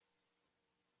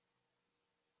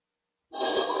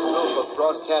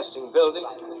Broadcasting Building.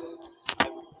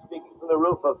 I'm speaking from the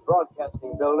roof of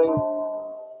Broadcasting Building,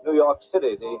 New York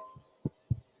City. The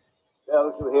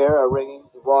bells you hear are ringing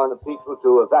to warn the people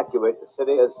to evacuate the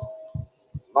city as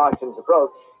Martians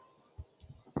approach.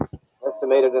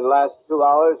 Estimated in the last 2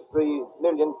 hours, 3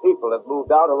 million people have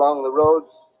moved out along the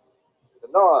roads to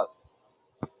the north.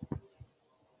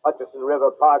 Hutchinson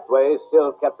River Parkway is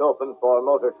still kept open for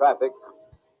motor traffic.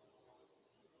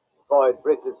 Floyd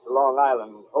bridges to Long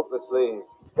Island hopelessly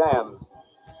jammed.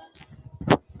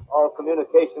 All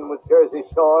communication with Jersey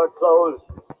Shore closed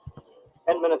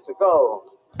 10 minutes ago.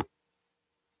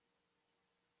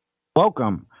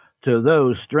 Welcome to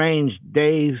Those Strange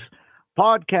Days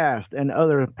podcast and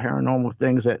other paranormal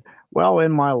things that, well,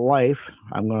 in my life,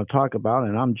 I'm going to talk about,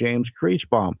 and I'm James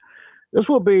Creechbaum. This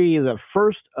will be the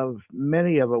first of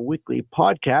many of a weekly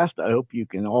podcast. I hope you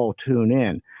can all tune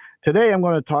in. Today, I'm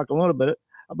going to talk a little bit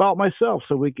about myself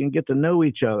so we can get to know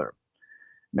each other.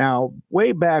 Now,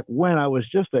 way back when I was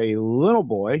just a little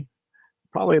boy,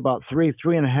 probably about three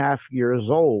and a half years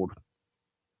old,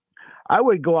 I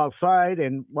would go outside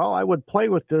and, well, I would play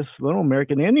with this little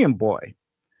American Indian boy.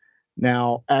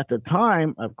 Now, at the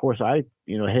time, of course,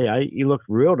 he looked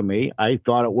real to me. I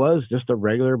thought it was just a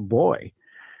regular boy.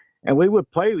 And we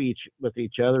would play with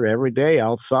each other every day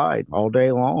outside, all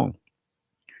day long.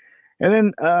 And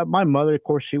then my mother, of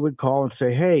course, she would call and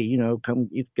say, hey, come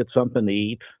get something to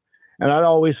eat. And I'd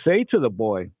always say to the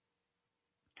boy,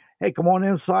 hey, come on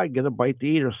inside, get a bite to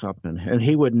eat or something. And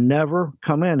he would never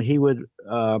come in. He would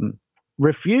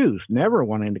refuse, never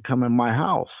wanting to come in my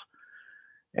house.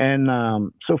 And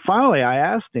so finally I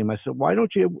asked him, I said, why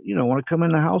don't you want to come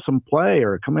in the house and play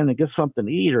or come in and get something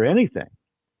to eat or anything?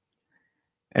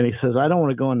 And he says, I don't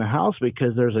want to go in the house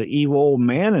because there's an evil old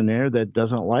man in there that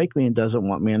doesn't like me and doesn't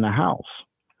want me in the house.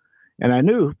 And I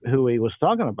knew who he was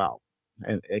talking about,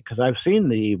 and because I've seen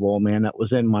the evil old man that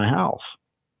was in my house.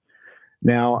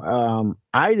 Now,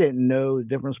 I didn't know the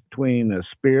difference between a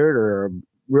spirit or a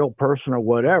real person or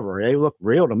whatever. They looked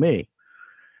real to me.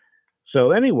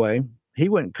 So anyway, he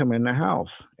wouldn't come in the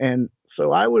house. And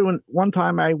so one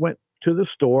time I went to the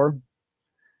store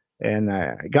and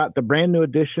I got the brand new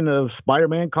edition of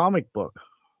Spider-Man comic book.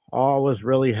 Oh, I was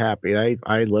really happy. I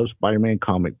love Spider-Man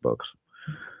comic books.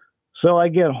 So I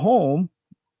get home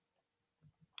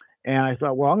and I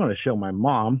thought, well, I'm going to show my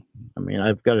mom.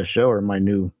 I've got to show her my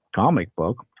new comic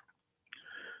book.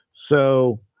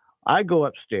 So I go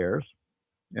upstairs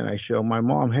and I show my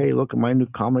mom, hey, look at my new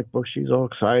comic book. She's all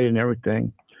excited and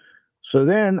everything. So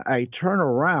then I turn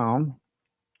around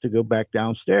to go back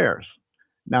downstairs.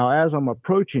 Now, as I'm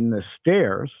approaching the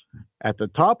stairs, at the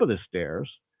top of the stairs,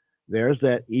 there's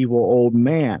that evil old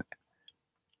man.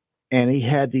 And he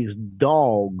had these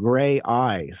dull gray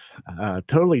eyes,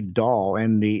 totally dull,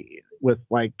 and with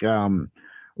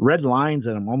red lines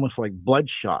in them, almost like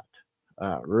bloodshot.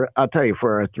 I'll tell you,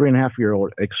 for a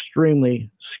 3.5-year-old,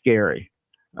 extremely scary,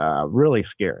 really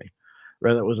scary.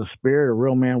 Whether it was a spirit, a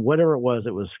real man, whatever it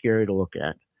was scary to look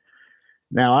at.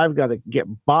 Now I've got to get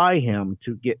by him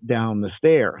to get down the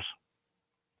stairs.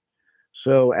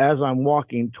 So as I'm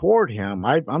walking toward him,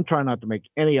 I'm trying not to make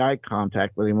any eye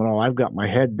contact with him at all. I've got my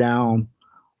head down,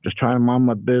 just trying to mind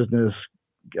my business,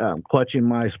 clutching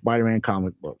my Spider-Man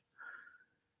comic book.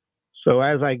 So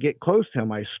as I get close to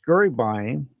him, I scurry by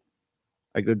him.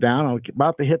 I go down. I'm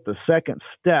about to hit the second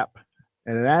step.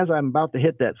 And as I'm about to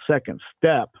hit that second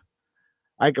step,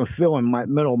 I can feel in my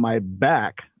middle of my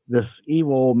back, this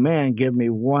evil old man give me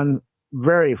one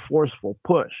very forceful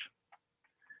push.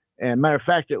 And matter of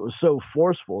fact, it was so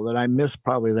forceful that I missed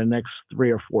probably the next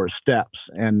 3 or 4 steps.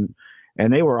 And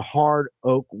they were hard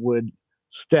oak wood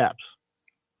steps.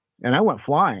 And I went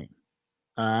flying.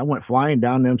 I went flying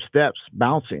down them steps,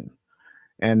 bouncing,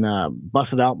 and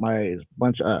busted out my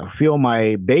feel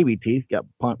my baby teeth, got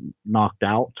knocked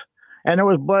out. And there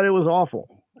was blood. It was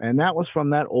awful. And that was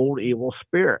from that old evil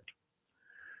spirit.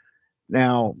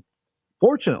 Now,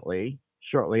 fortunately,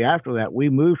 shortly after that, we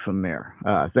moved from there.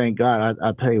 Thank God.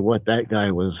 I'll tell you what, that guy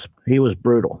he was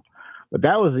brutal. But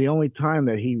that was the only time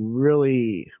that he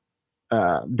really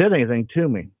did anything to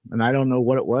me. And I don't know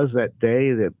what it was that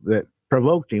day that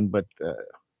provoked him, but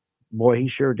boy, he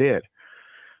sure did.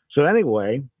 So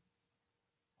anyway,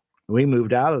 we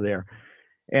moved out of there.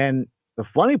 And the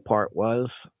funny part was,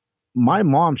 my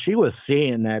mom, she was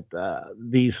seeing that both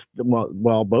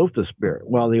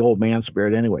the old man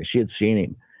spirit anyway, she had seen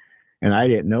him. And I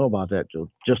didn't know about that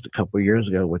till just a couple of years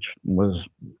ago, which was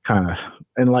kind of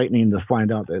enlightening to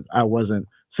find out that I wasn't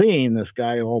seeing this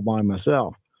guy all by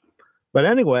myself. But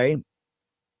anyway,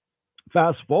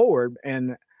 fast forward,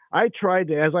 and I tried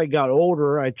to, as I got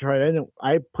older, I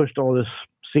pushed all this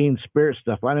seeing spirit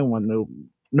stuff. I didn't want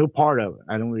no part of it.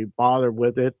 I didn't really bother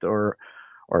with it or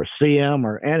see them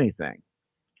or anything.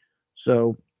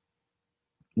 So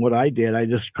what I did, I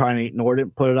just kind of ignored it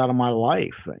and put it out of my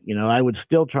life. I would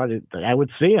still I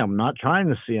would see them, not trying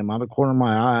to see them out of the corner of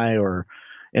my eye or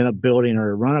in a building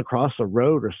or run across the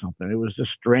road or something. It was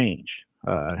just strange.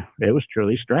 It was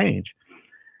truly strange.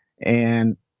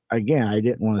 And again, I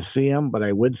didn't want to see them, but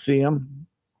I would see them.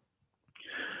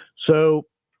 So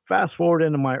fast forward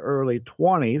into my early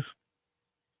 20s,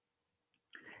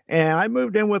 and I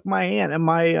moved in with my aunt and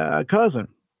my cousin.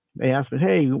 They asked me,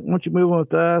 "Hey, why don't you move in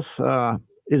with us?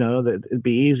 That it'd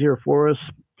be easier for us,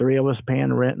 three of us paying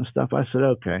the rent and stuff." I said,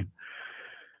 "Okay."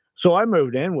 So I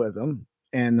moved in with them,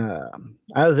 and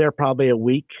I was there probably a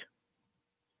week,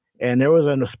 and there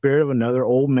was in the spirit of another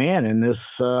old man in this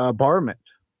apartment.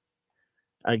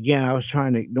 Again, I was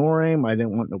trying to ignore him. I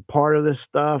didn't want no part of this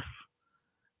stuff,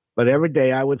 but every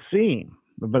day I would see him,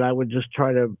 but I would just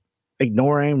try to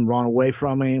ignore him, run away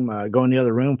from him, go in the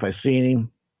other room if I seen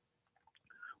him.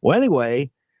 Well, anyway,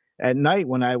 at night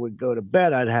when I would go to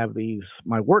bed, I'd have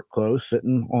my work clothes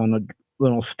sitting on a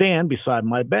little stand beside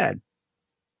my bed.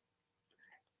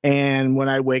 And when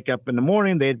I wake up in the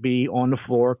morning, they'd be on the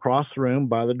floor across the room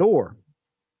by the door.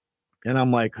 And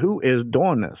I'm like, who is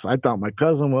doing this? I thought my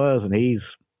cousin was, and he's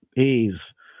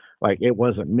like, it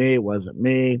wasn't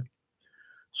me.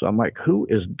 So I'm like, who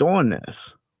is doing this?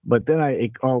 But then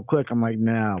it all clicked. I'm like,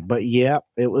 no. But yeah,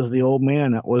 it was the old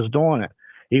man that was doing it.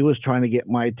 He was trying to get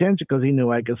my attention because he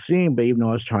knew I could see him, but even though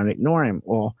I was trying to ignore him.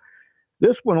 Well,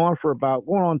 this went on for about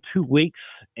going on 2 weeks,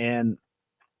 and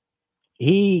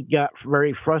he got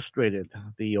very frustrated,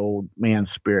 the old man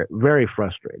spirit, very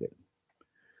frustrated.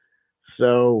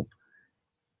 So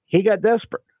he got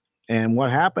desperate. And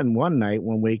what happened one night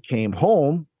when we came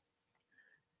home,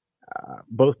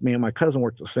 both me and my cousin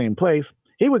worked at the same place.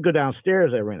 He would go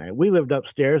downstairs every night. We lived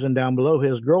upstairs, and down below,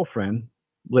 his girlfriend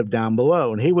lived down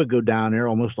below. And he would go down there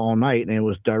almost all night, and it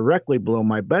was directly below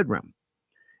my bedroom.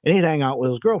 And he'd hang out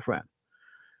with his girlfriend.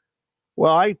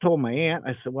 Well, I told my aunt,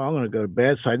 I said, well, I'm going to go to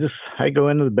bed. So I go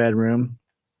into the bedroom.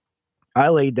 I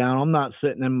lay down. I'm not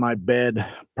sitting in my bed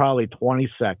probably 20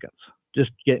 seconds,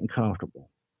 just getting comfortable.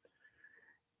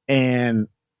 And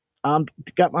I'm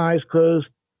got my eyes closed,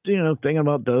 thinking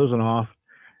about dozing off.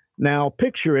 Now,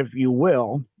 picture, if you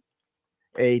will,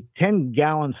 a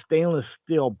 10-gallon stainless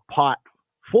steel pot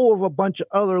full of a bunch of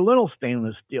other little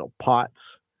stainless steel pots,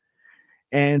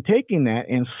 and taking that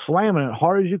and slamming it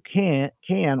hard as you can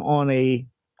on a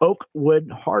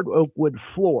hard oak wood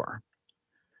floor.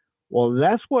 Well,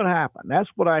 that's what happened. That's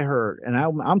what I heard. And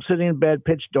I'm sitting in bed,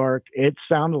 pitch dark. It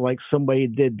sounded like somebody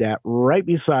did that right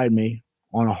beside me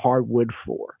on a hardwood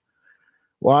floor.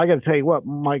 Well, I got to tell you what,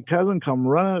 my cousin come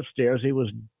running upstairs. He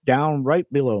was down right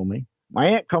below me. My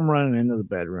aunt come running into the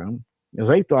bedroom because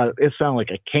they thought it sounded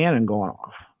like a cannon going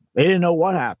off. They didn't know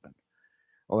what happened.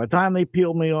 Well, by the time they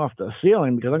peeled me off the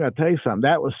ceiling, because I got to tell you something,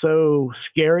 that was so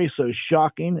scary, so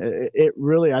shocking. It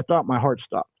really, I thought my heart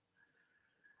stopped.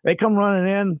 They come running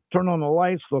in, turn on the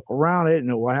lights, look around it,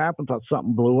 and what happened, thought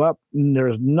something blew up. And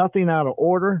there's nothing out of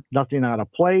order, nothing out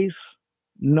of place,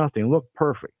 nothing. Looked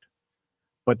perfect.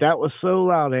 But that was so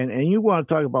loud. And you want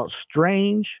to talk about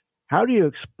strange. How do you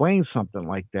explain something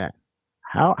like that?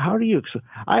 How do you,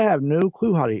 I have no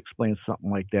clue how to explain something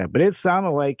like that, but it sounded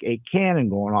like a cannon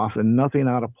going off and nothing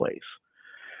out of place.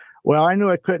 Well, I knew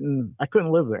I couldn't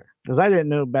live there because I didn't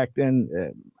know back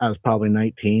then. I was probably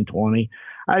 19, 20.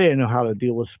 I didn't know how to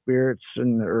deal with spirits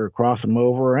or cross them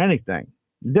over or anything.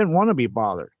 Didn't want to be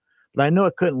bothered, but I knew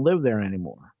I couldn't live there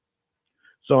anymore.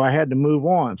 So I had to move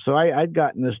on. So I'd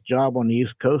gotten this job on the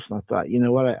East Coast, and I thought, you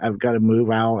know what, I've got to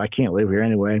move out. I can't live here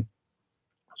anyway.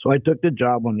 So I took the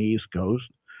job on the East Coast,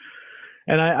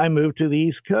 and I moved to the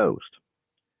East Coast.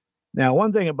 Now,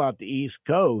 one thing about the East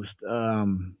Coast,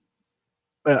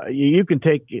 you can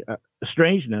take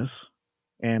strangeness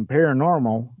and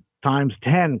paranormal times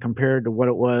 10 compared to what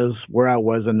it was where I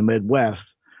was in the Midwest.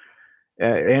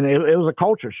 And it was a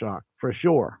culture shock for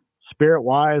sure, spirit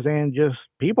wise and just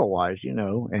people wise,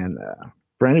 and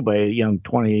for anybody, a young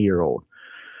 20-year-old.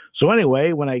 So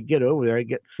anyway, when I get over there, I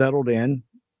get settled in.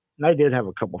 And I did have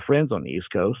a couple friends on the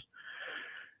East Coast.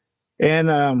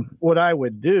 And what I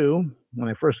would do when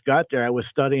I first got there, I was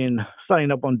studying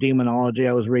up on demonology.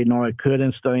 I was reading all I could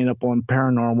and studying up on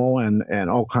paranormal and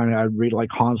all kind of. I'd read like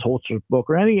Hans Holzer's book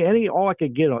or any all I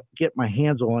could get my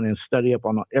hands on and study up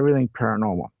on everything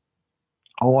paranormal,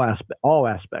 all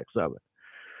aspects of it.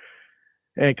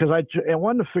 And because I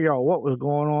wanted to figure out what was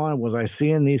going on. Was I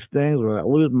seeing these things? Was I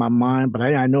losing my mind? But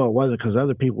I know it wasn't, because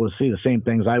other people would see the same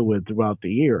things I would throughout the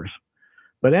years.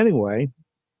 But anyway,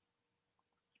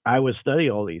 I would study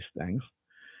all these things.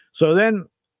 So then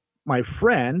my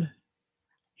friend,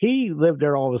 he lived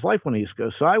there all his life on the East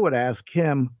Coast. So I would ask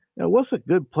him, what's a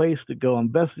good place to go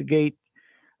investigate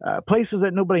places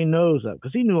that nobody knows of?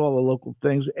 Because he knew all the local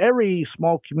things. Every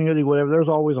small community, whatever, there's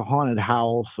always a haunted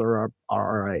house or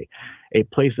a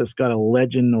place that's got a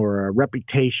legend or a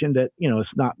reputation that, it's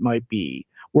not might be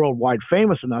worldwide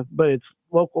famous enough, but it's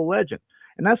local legend.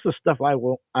 And that's the stuff I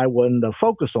wanted to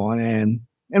focus on and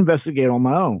investigate on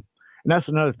my own. And that's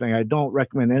another thing. I don't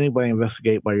recommend anybody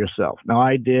investigate by yourself. Now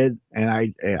I did, and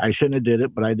I shouldn't have did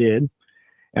it, but I did.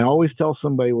 And always tell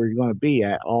somebody where you're going to be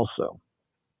at also.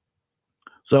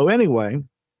 So anyway,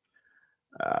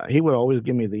 he would always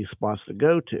give me these spots to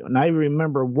go to. And I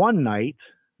remember one night,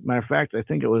 matter of fact, I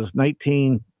think it was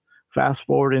fast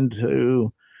forward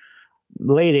into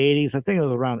late 80s. I think it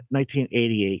was around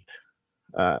 1988.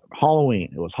 Halloween.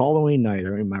 It was Halloween night, I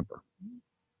remember.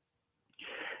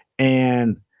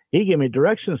 And he gave me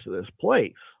directions to this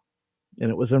place, and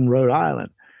it was in Rhode Island.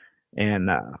 And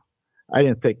I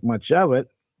didn't think much of it.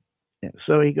 And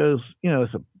so he goes,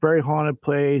 it's a very haunted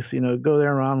place. Go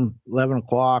there around 11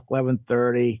 o'clock,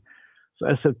 11:30. So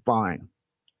I said, fine.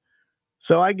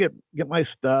 So I get my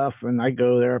stuff, and I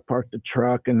go there, park the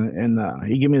truck, and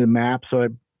he gave me the map. So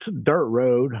it's a dirt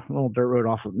road, a little dirt road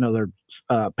off of another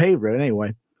paved road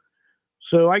anyway.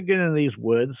 So I get into these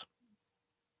woods.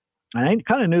 And I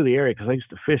kind of knew the area because I used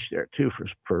to fish there too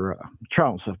for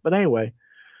trout and stuff. But anyway,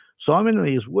 so I'm in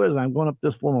these woods, and I'm going up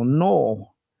this little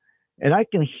knoll, and I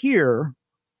can hear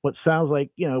what sounds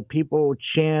like, people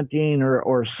chanting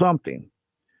or something.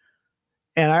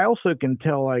 And I also can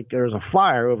tell like there's a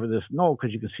fire over this knoll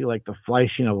because you can see like the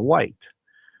flashing of light.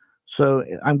 So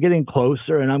I'm getting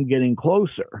closer and I'm getting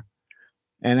closer.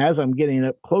 And as I'm getting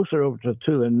up closer over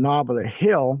to the knob of the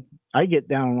hill, I get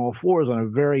down on all fours on a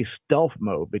very stealth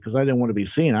mode because I didn't want to be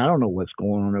seen. I don't know what's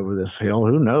going on over this hill.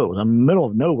 Who knows? I'm in the middle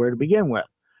of nowhere to begin with.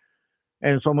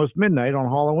 And it's almost midnight on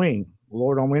Halloween.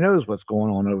 Lord only knows what's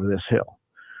going on over this hill.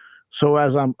 So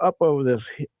as I'm up over this,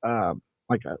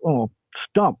 like a little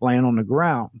stump laying on the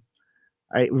ground,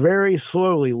 I very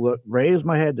slowly raised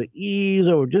my head to ease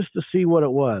over just to see what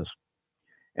it was.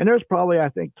 And there's probably, I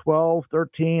think, 12,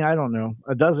 13, I don't know,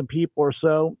 a dozen people or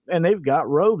so. And they've got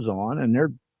robes on, and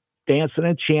they're dancing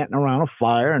and chanting around a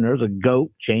fire, and there's a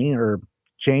goat chained or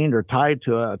tied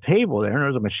to a table there, and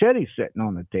there's a machete sitting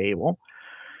on the table.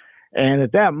 And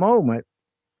at that moment,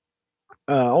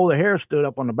 all the hair stood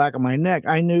up on the back of my neck.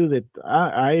 I knew that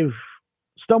I've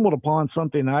stumbled upon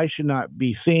something I should not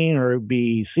be seen or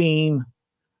be seen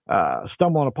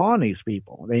stumbling upon these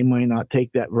people. They might not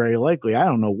take that very likely. I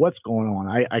don't know what's going on.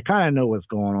 I kind of know what's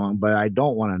going on, but I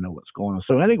don't want to know what's going on.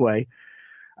 So anyway,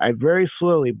 I very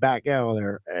slowly back out of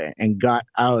there and got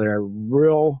out of there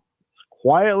real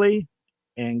quietly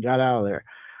and got out of there.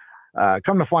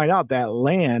 Come to find out, that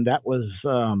land, that was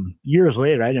years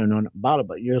later, I didn't know about it,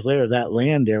 but years later, that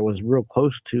land there was real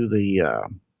close to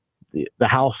the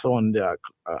house on the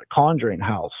Conjuring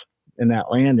house in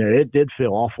that land there. It did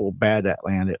feel awful bad, that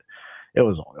land.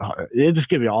 It just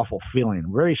gave you an awful feeling,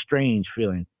 very strange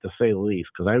feeling, to say the least,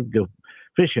 because I would go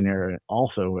fishing there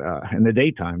also in the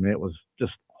daytime, and it was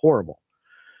just horrible.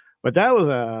 But that was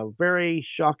a very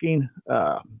shocking,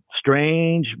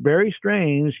 very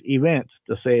strange event,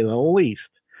 to say the least.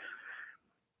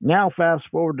 Now, fast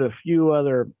forward to a few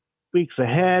other weeks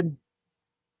ahead.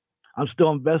 I'm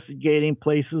still investigating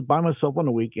places by myself on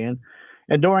the weekend.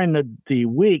 And during the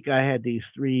week, I had these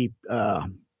three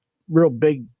real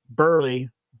big, burly,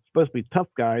 supposed to be tough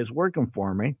guys working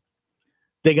for me,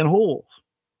 digging holes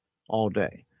all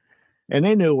day. And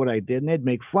they knew what I did, and they'd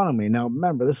make fun of me. Now,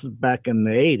 remember, this is back in the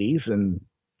 80s, and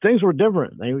things were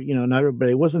different. Not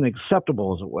everybody, it wasn't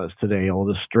acceptable as it was today, all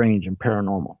this strange and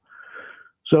paranormal.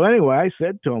 So anyway, I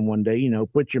said to him one day,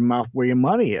 put your mouth where your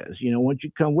money is. Why don't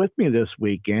you come with me this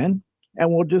weekend, and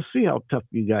we'll just see how tough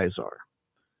you guys are.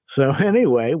 So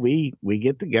anyway, we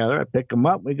get together. I pick them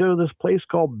up. We go to this place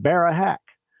called Barrahack,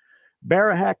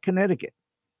 Connecticut.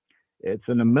 It's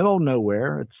in the middle of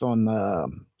nowhere. It's on the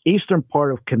eastern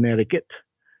part of Connecticut.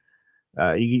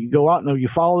 You go out and you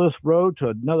follow this road to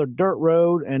another dirt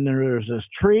road, and there's this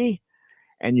tree,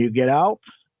 and you get out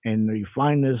and you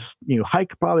find this, you hike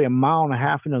probably a mile and a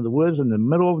half into the woods in the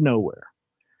middle of nowhere.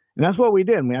 And that's what we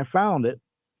did. I found it,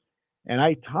 and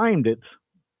I timed it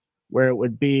where it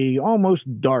would be almost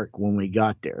dark when we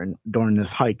got there and during this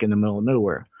hike in the middle of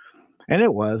nowhere. And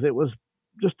it was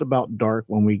just about dark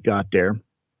when we got there.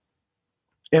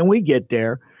 And we get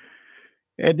there,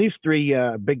 and these three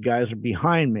big guys are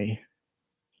behind me.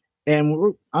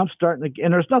 And I'm starting to,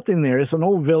 and there's nothing there. It's an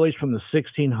old village from the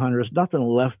 1600s, nothing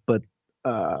left but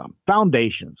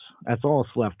foundations. That's all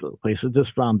that's left of the place. It's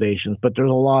just foundations, but there's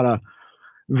a lot of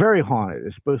very haunted.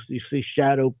 It's supposed to see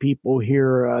shadow people,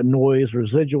 hear noise,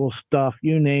 residual stuff,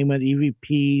 you name it,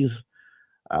 EVPs,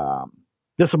 um,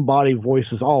 disembodied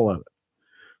voices, all of it.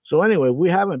 So anyway, we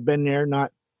haven't been there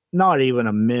not even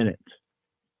a minute,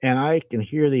 and I can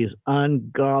hear these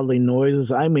ungodly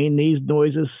noises. I mean, these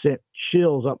noises sent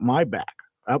chills up my back,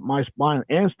 up my spine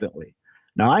instantly.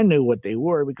 Now I knew what they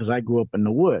were because I grew up in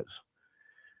the woods.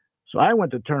 So I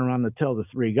went to turn around to tell the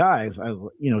three guys. I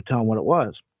was, tell them what it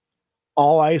was.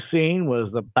 All I seen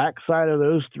was the backside of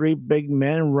those three big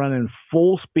men running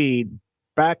full speed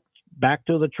back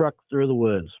to the truck through the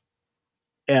woods.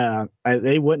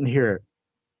 They wouldn't hear it.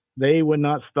 They would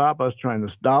not stop us trying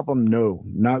to stop them. No,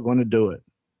 not going to do it.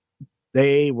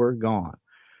 They were gone.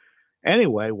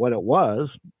 Anyway, what it was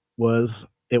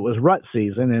it was rut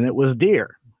season and it was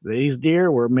deer. These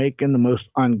deer were making the most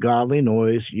ungodly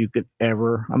noise you could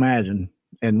ever imagine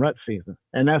in rut season,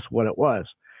 and that's what it was.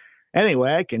 Anyway,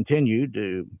 I continued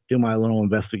to do my little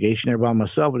investigation there by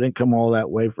myself. It didn't come all that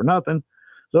way for nothing.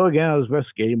 So again, I was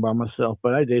investigating by myself,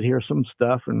 but I did hear some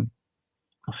stuff and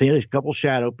I seen a couple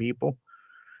shadow people.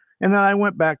 And then I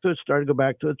went back to it, started to go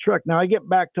back to the truck. Now I get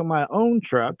back to my own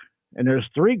truck, and there's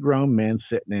three grown men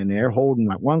sitting in there holding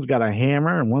one's got a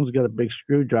hammer and one's got a big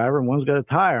screwdriver and one's got a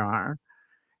tire iron,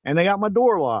 and they got my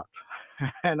door locked.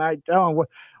 And I tell them,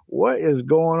 what is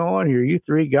going on here, you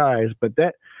three guys? But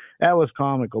that was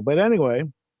comical. But anyway,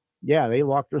 yeah, they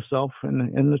locked themselves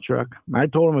in the truck. I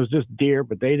told them it was just deer,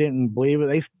 but they didn't believe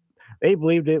it. They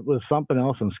believed it was something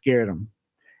else and scared them.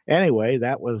 Anyway,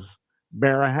 that was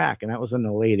Bear Hack, and that was in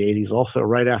the late 80s, also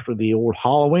right after the old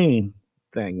Halloween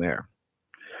thing there.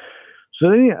 So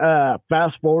then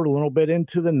fast forward a little bit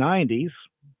into the 90s,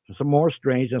 some more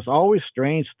strangeness, always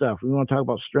strange stuff. We want to talk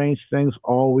about strange things,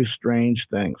 always strange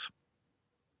things.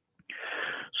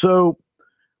 So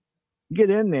get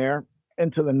in there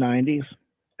into the 90s,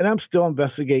 and I'm still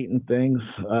investigating things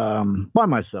by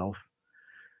myself.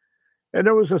 And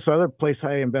there was this other place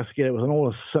I investigated. It was an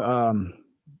old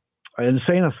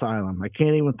insane asylum. I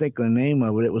can't even think of the name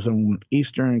of it. It was in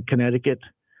eastern Connecticut.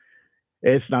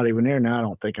 It's not even there now, I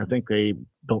don't think. I think they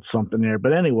built something there.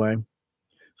 But anyway,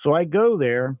 so I go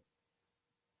there.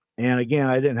 And again,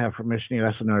 I didn't have permission.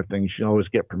 That's another thing. You should always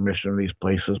get permission to these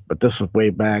places. But this was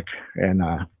way back, and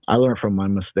I learned from my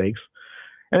mistakes.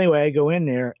 Anyway, I go in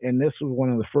there, and this was one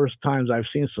of the first times I've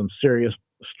seen some serious,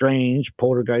 strange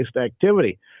poltergeist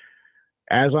activity.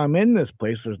 As I'm in this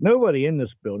place, there's nobody in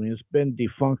this building. It's been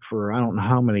defunct for I don't know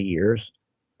how many years.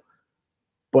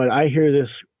 But I hear this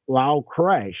loud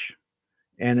crash.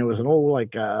 And it was an old, I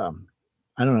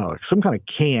don't know, some kind of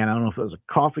can. I don't know if it was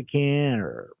a coffee can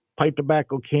or pipe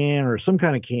tobacco can or some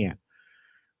kind of can.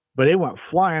 But it went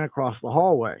flying across the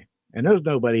hallway. And there's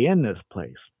nobody in this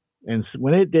place. And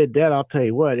when it did that, I'll tell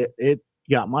you what, it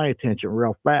got my attention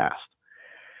real fast.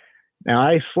 Now,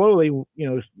 I slowly,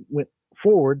 went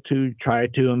forward to try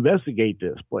to investigate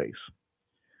this place.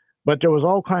 But there was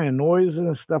all kind of noises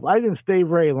and stuff. I didn't stay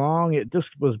very long. It just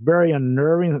was very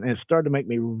unnerving, and it started to make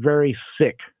me very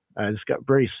sick. I just got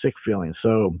very sick feeling.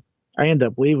 So I ended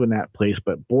up leaving that place.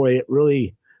 But boy,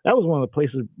 that was one of the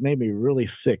places that made me really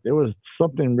sick. There was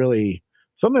something really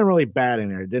bad in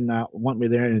there. It did not want me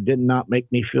there, and it did not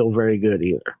make me feel very good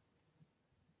either.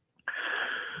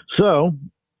 So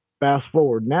fast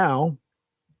forward now,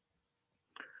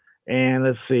 and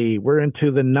let's see, we're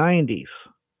into the 90s.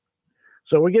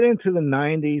 So we get into the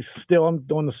 90s. Still, I'm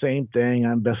doing the same thing.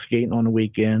 I'm investigating on the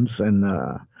weekends and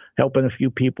helping a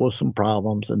few people with some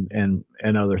problems and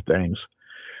other things.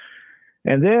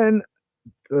 And then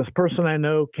this person I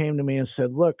know came to me and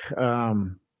said, look,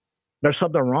 there's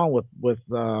something wrong with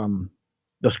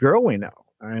this girl we know.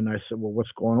 And I said, well,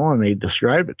 what's going on? And they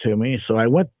described it to me. So I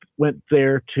went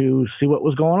there to see what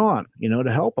was going on,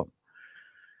 to help them.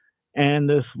 And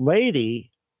this lady,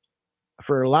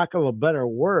 for lack of a better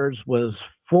words, was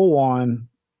full on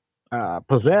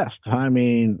possessed. I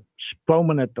mean,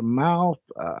 foaming at the mouth,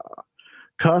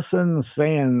 cussing,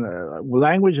 saying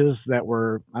languages that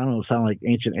were, I don't know, sound like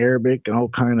ancient Arabic and all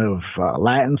kind of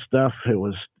Latin stuff.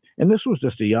 And this was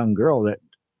just a young girl that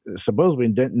supposedly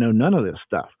didn't know none of this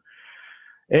stuff.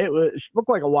 She looked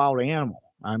like a wild animal.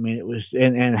 I mean, it was,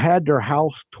 and had their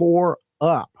house tore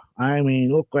up. I mean,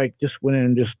 it looked like just went in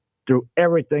and just threw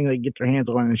everything they get their hands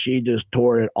on, and she just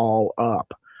tore it all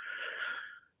up.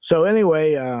 So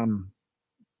anyway,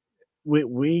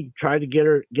 we tried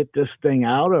to get this thing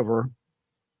out of her,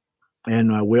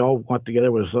 and we all got together.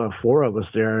 It was 4 of us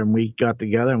there, and we got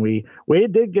together, and we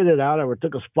did get it out of her. It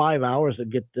took us 5 hours to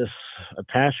get this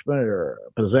attachment or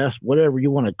possessed, whatever you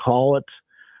want to call it,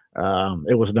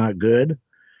 It was not good.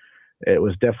 It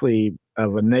was definitely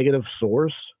of a negative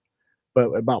source.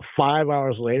 But about 5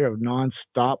 hours later of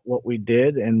nonstop what we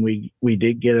did, and we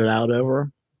did get it out of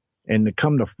her. And to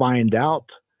come to find out,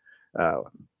 uh,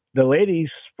 the lady,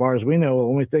 as far as we know, the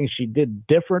only thing she did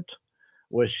different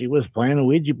was she was playing a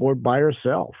Ouija board by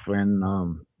herself. And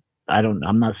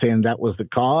I'm not saying that was the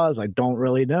cause. I don't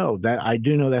really know. That I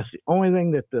do know that's the only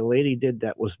thing that the lady did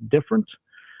that was different.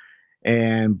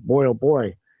 And boy, oh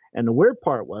boy. And the weird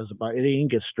part was about it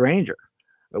didn't get stranger.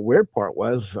 The weird part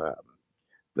was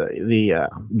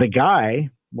the guy,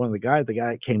 one of the guys, the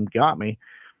guy that came and got me,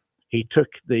 he took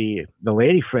the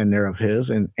lady friend there of his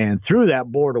and threw that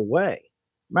board away.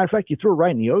 Matter of fact, he threw it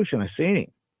right in the ocean. I seen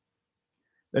him.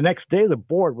 The next day, the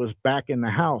board was back in the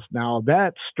house. Now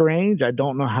that's strange. I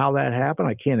don't know how that happened.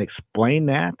 I can't explain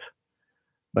that,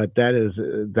 but that is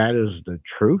the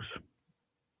truth.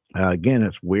 Again,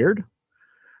 it's weird,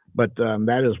 but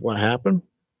that is what happened.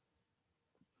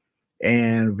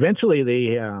 And eventually,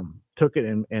 they took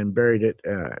it and buried it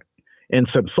in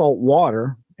some salt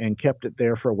water and kept it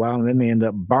there for a while, and then they ended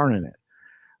up burning it.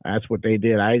 That's what they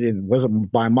did. I didn't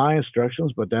wasn't by my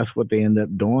instructions, but that's what they ended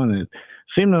up doing. And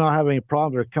seemed to not have any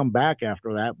problems or come back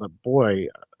after that. But boy,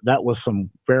 that was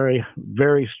some very,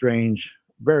 very strange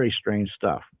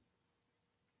stuff.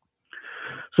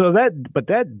 So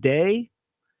that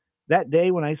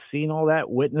day when I seen all that,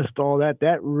 witnessed all that,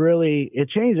 that really it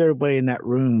changed everybody in that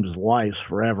room's lives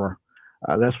forever.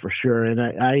 That's for sure. And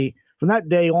I from that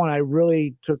day on, I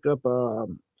really took up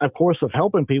a course of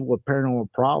helping people with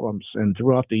paranormal problems. And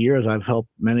throughout the years, I've helped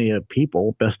many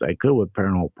people best I could with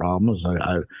paranormal problems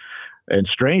and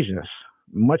strangeness,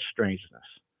 much strangeness.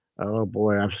 Oh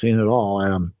boy, I've seen it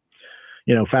all.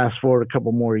 Fast forward a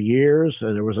couple more years,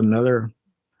 there was another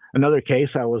case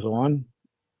I was on.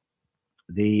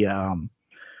 The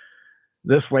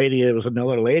This lady, it was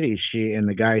another lady. And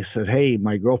the guy said, "Hey,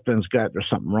 my girlfriend's there's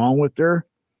something wrong with her.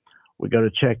 We got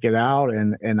to check it out."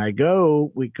 And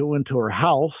we go into her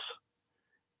house,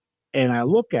 and I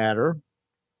look at her,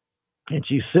 and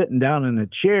she's sitting down in a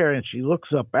chair, and she looks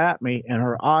up at me, and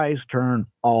her eyes turn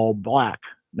all black.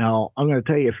 Now, I'm going to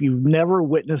tell you, if you've never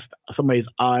witnessed somebody's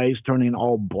eyes turning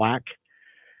all black,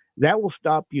 that will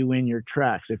stop you in your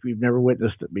tracks if you've never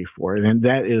witnessed it before. And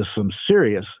that is some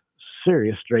serious,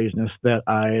 serious strangeness that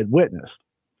I had witnessed.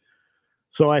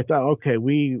 So I thought, okay,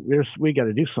 we got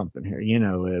to do something here.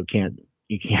 You can't.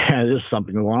 There's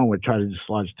something going on. We try to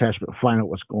dislodge attachment, find out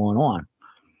what's going on.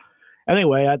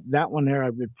 Anyway, that one there, I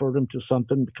referred them to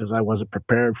something because I wasn't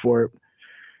prepared for it,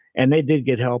 and they did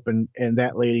get help, and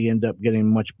that lady ended up getting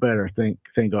much better. Thank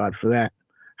God for that.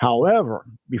 However,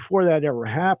 before that ever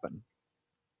happened,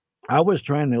 I was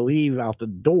trying to leave out the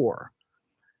door,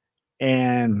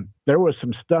 and there was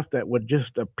some stuff that would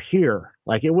just appear.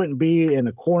 Like it wouldn't be in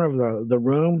the corner of the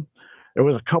room. There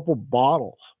was a couple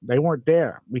bottles. They weren't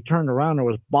there. We turned around. There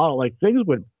was bottle. Like things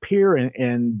would appear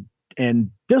and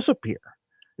disappear.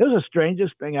 It was the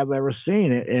strangest thing I've ever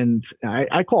seen. And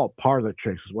I call it part of the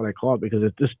tricks is what I call it, because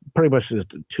it just pretty much is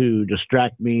to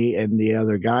distract me and the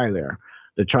other guy there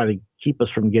to try to keep us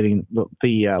from getting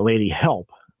the lady help.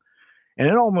 And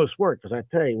it almost worked, because I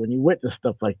tell you, when you witness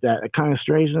stuff like that, that kind of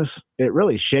strangeness, it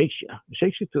really shakes you. It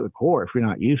shakes you to the core if you're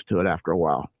not used to it after a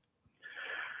while.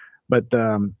 But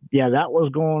yeah, that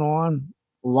was going on.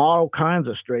 A lot of kinds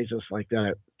of strangeness like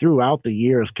that throughout the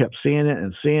years. Kept seeing it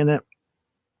and seeing it.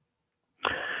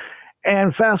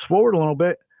 And fast forward a little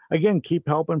bit, again, keep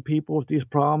helping people with these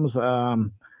problems.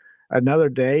 Another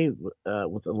day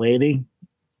with a lady,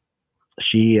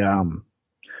 she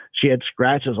had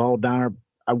scratches all down her.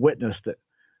 I witnessed it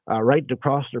right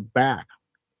across her back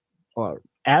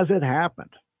as it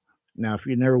happened. Now, if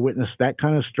you never witnessed that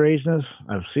kind of strangeness,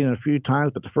 I've seen it a few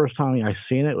times, but the first time I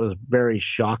seen it was very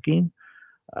shocking,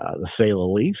 to say the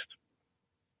least.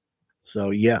 So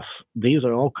yes, these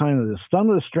are all some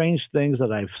of the strange things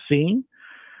that I've seen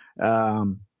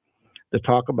to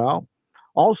talk about.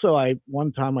 Also,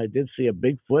 one time I did see a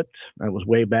Bigfoot. That was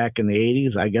way back in the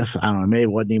 80s. I guess, I don't know, maybe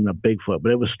it wasn't even a Bigfoot,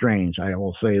 but it was strange. I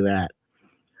will say that.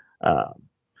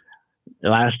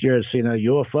 Last year I seen a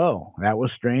UFO. That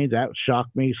was strange. That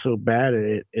shocked me so bad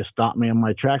it stopped me in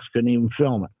my tracks. Couldn't even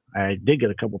film it. I did get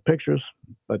a couple pictures,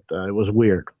 but it was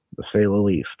weird, to say the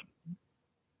least.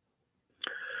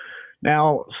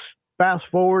 Now, fast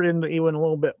forward into even a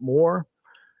little bit more,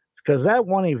 because that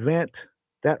one event,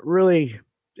 that really,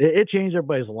 it changed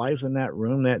everybody's lives in that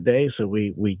room that day. So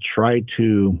we tried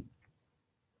to,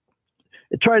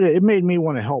 it made me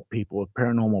want to help people with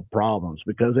paranormal problems,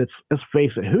 because let's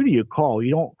face it, who do you call?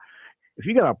 If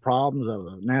you got a problem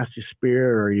of a nasty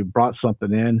spirit or you brought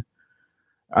something in,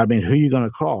 I mean, who are you going to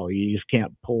call? You just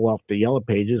can't pull off the yellow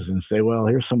pages and say, well,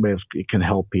 here's somebody that can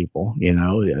help people.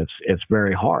 It's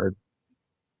very hard.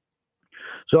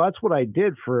 So that's what I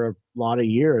did for a lot of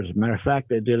years. As a matter of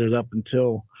fact, I did it up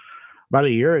until about a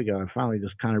year ago. I finally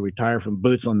just kind of retired from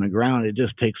boots on the ground. It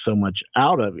just takes so much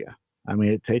out of you. I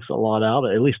mean, it takes a lot out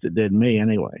of, at least it did me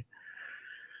anyway.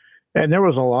 And there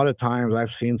was a lot of times I've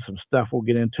seen some stuff. We'll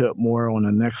get into it more on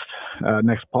the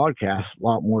next podcast. A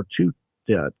lot more to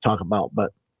talk about.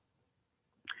 But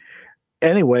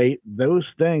anyway, those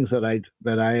things that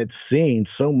I had seen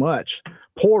so much,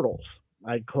 portals.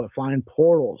 I'd find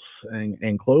portals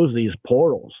and close these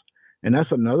portals. And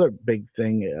that's another big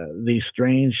thing.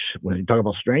 When you talk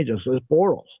about strangeness, is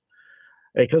portals.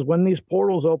 Because when these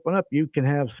portals open up, you can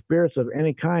have spirits of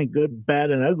any kind, good,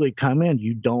 bad, and ugly, come in.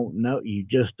 You don't know. You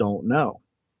just don't know.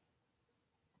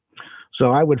 So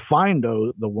I would find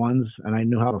the ones, and I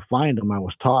knew how to find them. I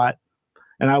was taught,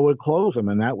 and I would close them,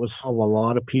 and that would solve a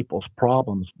lot of people's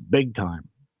problems, big time.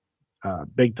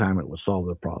 Big time, it would solve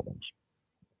their problems.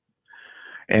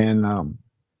 And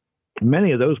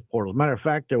many of those portals. Matter of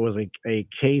fact, there was a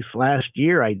case last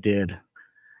year I did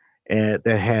that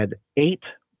had 8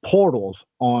 portals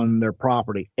on their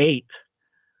property. 8.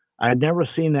 I'd never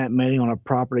seen that many on a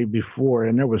property before,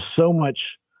 and there was so much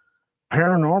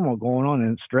paranormal going on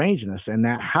and strangeness in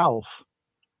that house.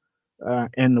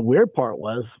 And the weird part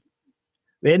was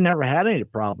they had never had any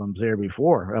problems there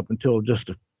before, up until just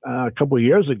a couple of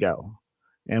years ago.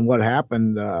 And what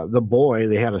happened, the boy,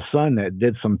 they had a son that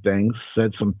did some things,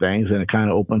 said some things, and it kind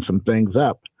of opened some things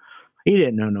up. He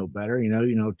didn't know no better,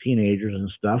 teenagers and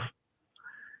stuff.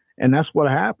 And that's what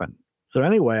happened. So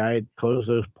anyway, I had closed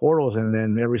those portals, and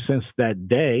then ever since that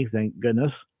day, thank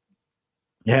goodness,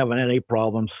 I haven't had any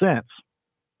problems since.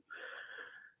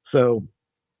 So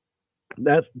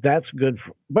that's good.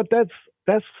 But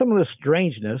that's some of the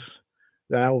strangeness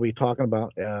that I will be talking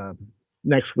about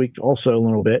next week also a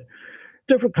little bit.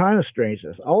 Different kind of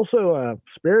strangeness. Also,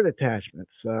 spirit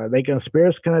attachments.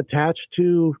 Spirits can attach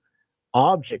to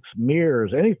objects,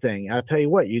 mirrors, anything. I tell you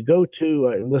what, you go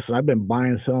to listen. I've been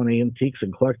buying and selling antiques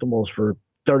and collectibles for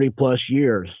 30 plus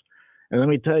years, and let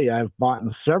me tell you, I've bought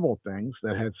several things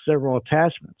that had several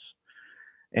attachments.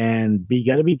 And you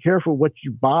got to be careful what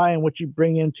you buy and what you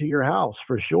bring into your house,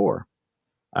 for sure.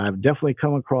 I've definitely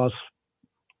come across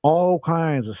all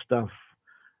kinds of stuff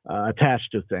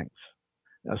attached to things.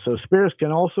 So spirits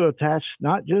can also attach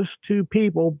not just to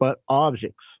people, but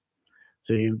objects.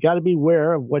 So you've got to be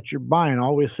aware of what you're buying. I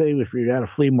always say, if you're at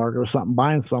a flea market or something,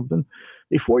 buying something,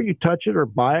 before you touch it or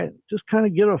buy it, just kind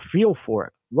of get a feel for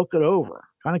it. Look it over.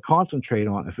 Kind of concentrate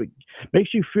on it. If it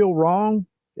makes you feel wrong,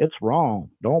 it's wrong.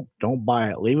 Don't buy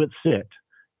it. Leave it sit.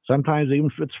 Sometimes even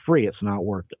if it's free, it's not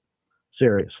worth it.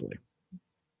 Seriously.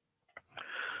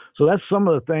 So that's some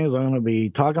of the things I'm going to be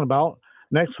talking about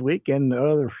next week and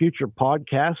other future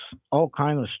podcasts. All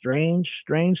kinds of strange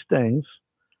things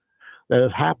that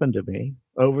have happened to me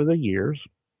over the years,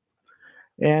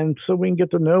 and so we can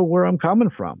get to know where I'm coming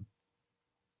from.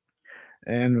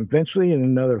 And eventually, in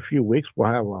another few weeks,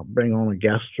 I'll bring on a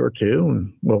guest or two,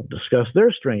 and we'll discuss their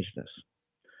strangeness.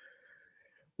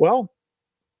 Well,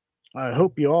 I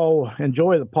hope you all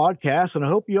enjoy the podcast, and I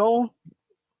hope you all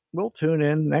will tune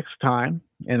in next time.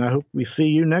 And I hope we see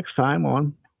you next time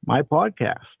on my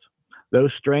podcast,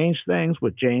 Those Strange Things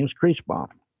with James Creechbaum.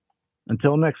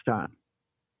 Until next time.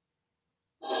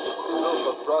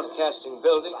 Roof of Broadcasting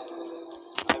Building.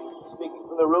 I'm speaking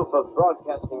from the roof of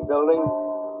Broadcasting Building,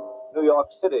 New York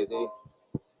City. The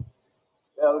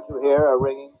bells you hear are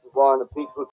ringing to warn the people